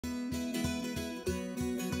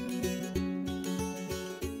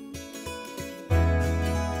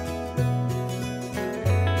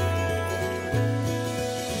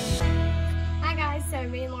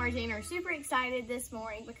excited this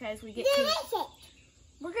morning because we get to...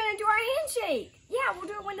 We're going to do our handshake. Yeah, we'll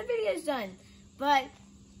do it when the video's done. But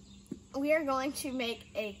we are going to make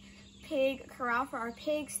a pig corral for our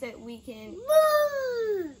pigs so that we can...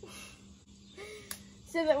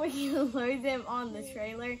 so that we can load them on the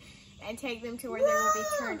trailer and take them to where they will be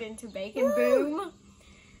turned into bacon. Boom.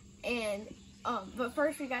 And, but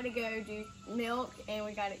first we got to go do milk and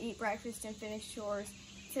we got to eat breakfast and finish chores.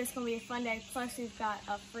 So it's going to be a fun day. Plus we've got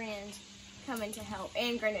a friend coming to help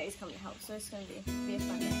and Granddaddy's coming to help. So it's going to be a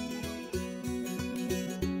fun day.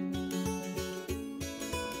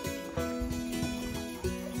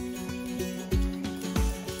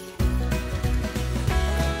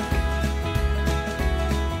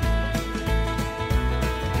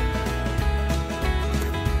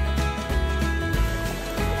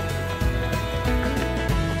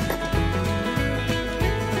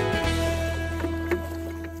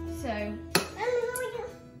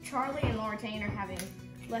 Charlie and Laura Jane are having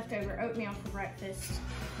leftover oatmeal for breakfast.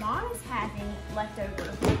 Mom is having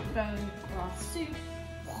leftover bone broth soup.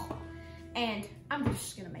 And I'm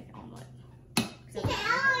just gonna make an omelet.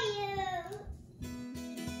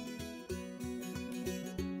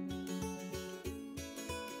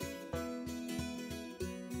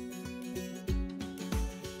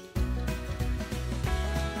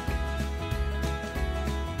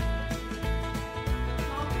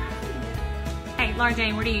 Hey, Laura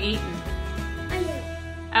Jane, what are you eating?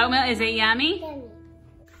 Oatmeal, is it yummy?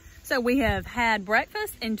 So we have had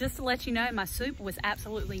breakfast, and just to let you know, my soup was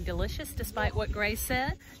absolutely delicious, despite what Grace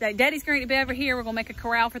said. Daddy's going to be over here. We're going to make a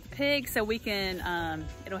corral for the pigs so we can,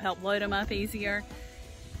 it'll help load them up easier.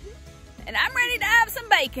 And I'm ready to have some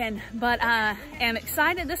bacon, but I am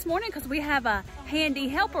excited this morning because we have a handy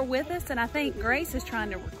helper with us, and I think Grace is trying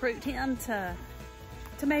to recruit him to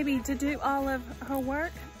maybe to do all of her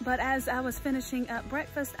work. But as I was finishing up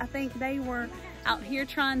breakfast, I think they were out here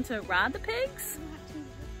trying to ride the pigs.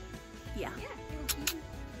 Yeah.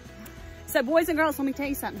 So boys and girls, let me tell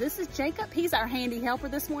you something. This is Jacob. He's our handy helper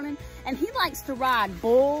this morning, and he likes to ride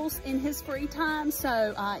bulls in his free time.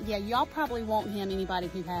 So yeah, y'all probably won't him anybody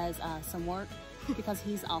who has some work because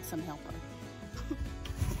he's an awesome helper.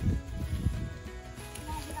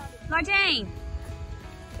 Laura Jane,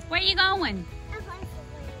 where are you going?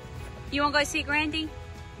 You want to go see Grandy?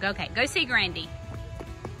 Okay, go see Grandy.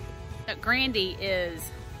 So Grandy is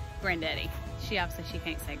Granddaddy. She obviously she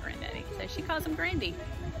can't say Granddaddy, so she calls him Grandy.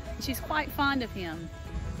 And she's quite fond of him.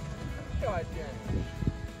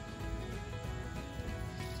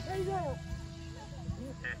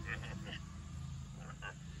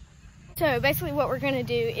 So basically what we're going to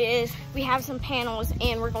do is we have some panels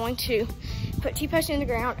and we're going to put T-posts in the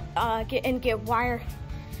ground, get wire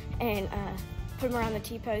and put them around the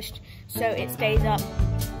T-post so it stays up.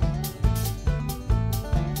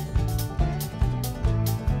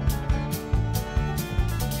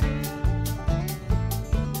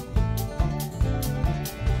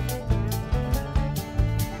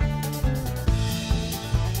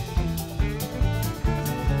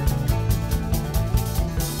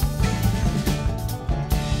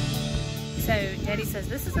 So Daddy says,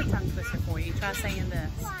 this is a tongue twister for you. Try saying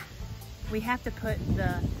this. We have to put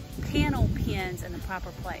the panel pins in the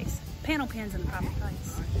proper place. Panel pins in the proper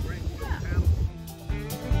place. Yeah.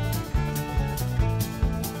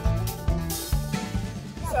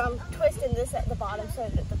 So I'm twisting this at the bottom so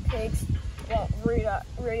that the pigs won't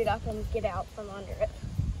root it up and get out from under it.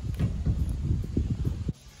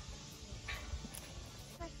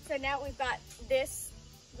 So now we've got this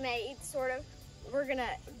made, sort of. We're gonna,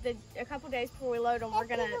 a couple days before we load them, we're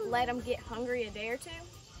gonna let them get hungry a day or two.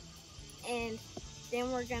 And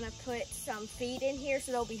then we're gonna put some feed in here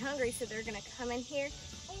so they'll be hungry, so they're gonna come in here.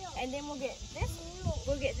 And then we'll get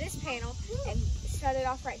this panel and shut it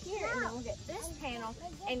off right here, and then we'll get this panel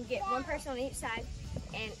and get one person on each side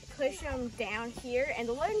and push them down here, and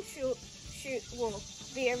the loading chute will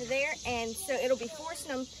be over there, and so it'll be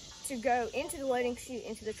forcing them to go into the loading chute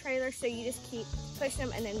into the trailer, so you just keep pushing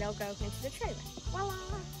them and then they'll go into the trailer. Voila!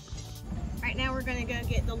 Right now we're gonna go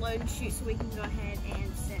get the loading chute so we can go ahead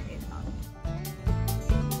and set it up.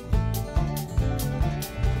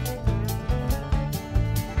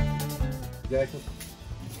 Jacob.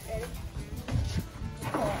 Ready?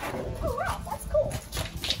 Oh wow, that's cool.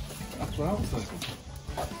 That's what I was thinking.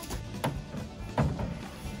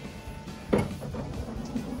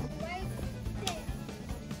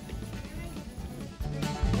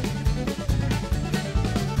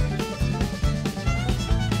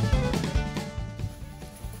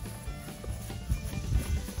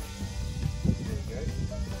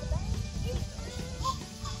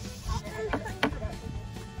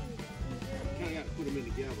 Put them in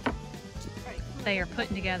together. Right. They are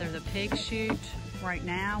putting together the pig chute right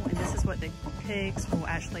now, and this is what the pigs will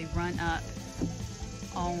actually run up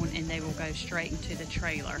on, and they will go straight into the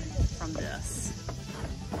trailer from this.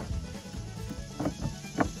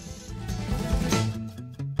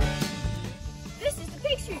 This is the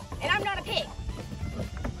pig chute, and I'm not a pig.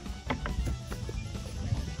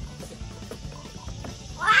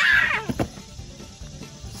 Ah!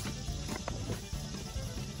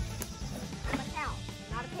 I'm a cow,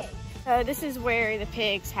 not a pig. This is where the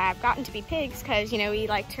pigs have gotten to be pigs because, you know, we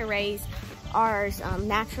like to raise ours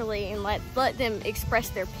naturally and let them express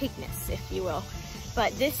their pigness, if you will.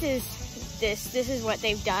 But this is what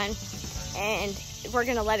they've done, and we're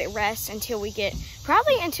gonna let it rest until we get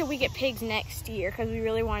pigs next year, because we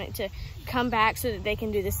really want it to come back so that they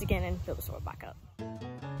can do this again and fill the soil back up.